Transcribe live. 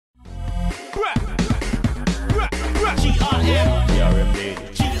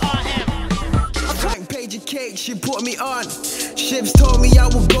cake, she put me on. Shivs told me I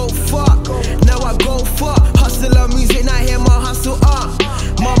would go far. Now I go far. Hustle on music, now hear my hustle on.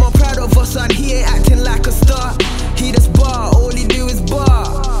 Mama proud of us, son, he ain't acting like a star. He just bar, all he do is bar.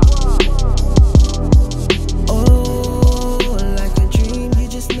 Oh, like a dream, you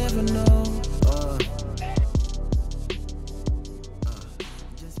just never know.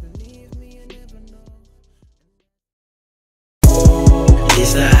 Just believe me, you never know.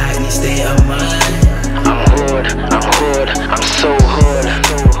 It's the hackney state of mind. I'm hood, I'm so hood.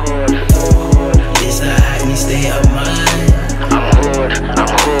 It's the hackney state of mind. I'm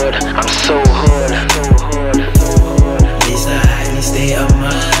hood, I'm so hood. It's the hackney state of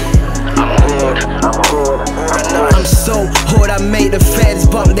mind. I'm so hood, I made the feds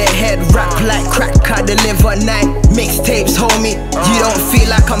bump their head. Rap like crack, I deliver night. Mixtapes, homie. You don't feel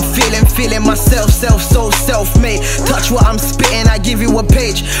like I'm feeling myself, so self-made. Touch what I'm spitting, I give you a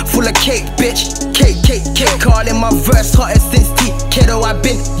page full of cake, bitch. Cake, calling my verse hottest since T. Ghetto I've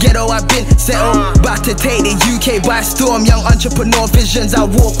been settled. About to take the UK by storm. Young entrepreneur visions I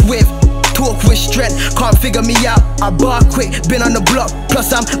walk with. Talk with strength, can't figure me out. I bar quick, been on the block.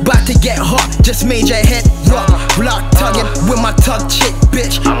 Plus I'm about to get hot, just made your head rock. Block tugging with my tug chick,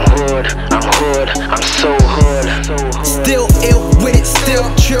 bitch. I'm hood, I'm so hood. Still ill with it, still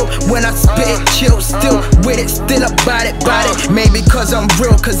trill. When I spit it, chill. Still with it, still about it. Maybe cause I'm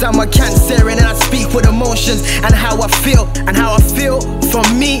real, cause I'm a Cancerian and I speak with emotions and how I feel. For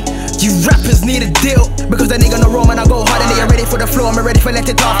me, you rappers need a deal. Because the nigga no Roma and I go hard and they are ready for the floor. I'm ready for let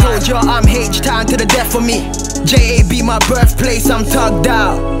it off. Told you I'm H-Town to the death for me. JAB my birthplace, I'm tugged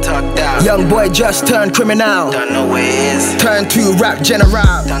out. Young boy just turned criminal. Don't know where it is. Turn to rap general.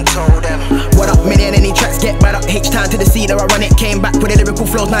 Done told them. What up, many and any tracks get bad up. H-Town to the scene, I run it. Came back with the lyrical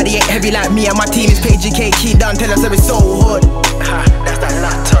flows, now they ain't heavy like me. And my team is Paigey Cakey. Done tell us that it's so hood. That's that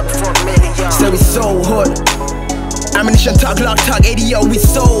laptop for a million. So it's so hood. Ammunition tug, lock tug, ADO, we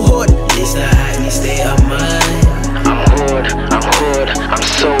so hood. It's the hackney state of mind. I'm hood, I'm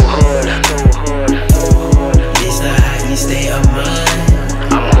so hood. It's the hackney state of mind.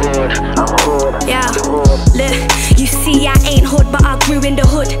 I'm hood. Yeah, look, you see I ain't hood, but I grew in the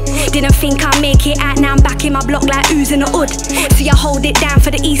hood. Didn't think I'd make it out, now I'm back in my block like ooze in the hood. See I hold it down for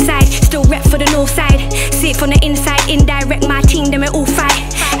the east side, still rep for the north side. See it from the inside, indirect, my team, them it all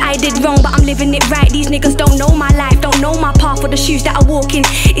fight. I did wrong, but I'm living it right. These niggas don't know my life, don't know my path or the shoes that I walk in.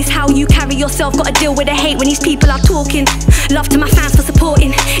 It's how you carry yourself, gotta deal with the hate when these people are talking. Love to my fans for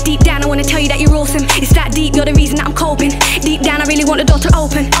supporting. Deep down I wanna tell you that you're awesome. It's that deep, you're the reason that I'm coping. Deep down I really want the door to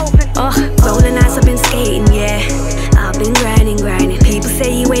open. Rolling eyes, I've been skating, yeah. I've been grinding. People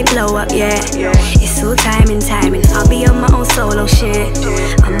say you ain't blow up yet. It's all timing. I'll be on my own solo shit.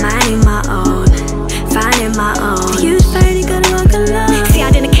 I'm minding my own, finding my own. You finally gotta walk alone. See,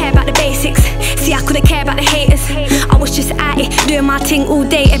 I didn't care about the basics. See, I couldn't care about the haters. I was just at it, doing my thing all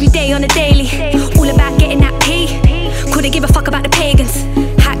day, every day on the daily. All about getting that P. Couldn't give a fuck about the pagans.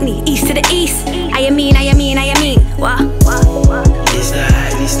 Hackney, east to the east. I mean. What? It's the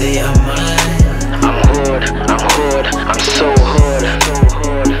hackney state of mind. I'm hood, I'm so hood.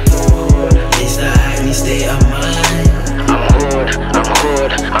 It's the hackney state of mind. I'm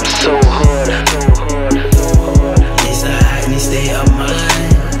hood, I'm so hood. It's the hackney state of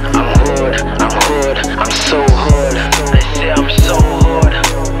mind. I'm hood, I'm so hood. They say I'm so hood.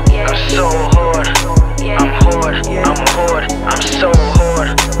 I'm so hood. I'm hood, I'm so hood.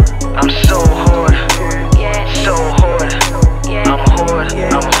 I'm so hood. So hood. I'm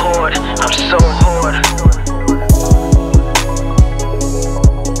hood, I'm so hood.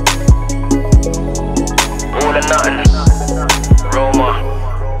 All or nothing. Roma.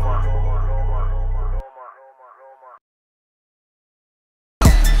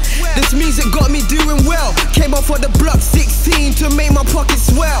 This music got me doing well. Came off for the block 16 to make my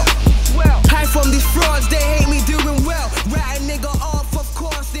pockets swell. High from these frauds, they hate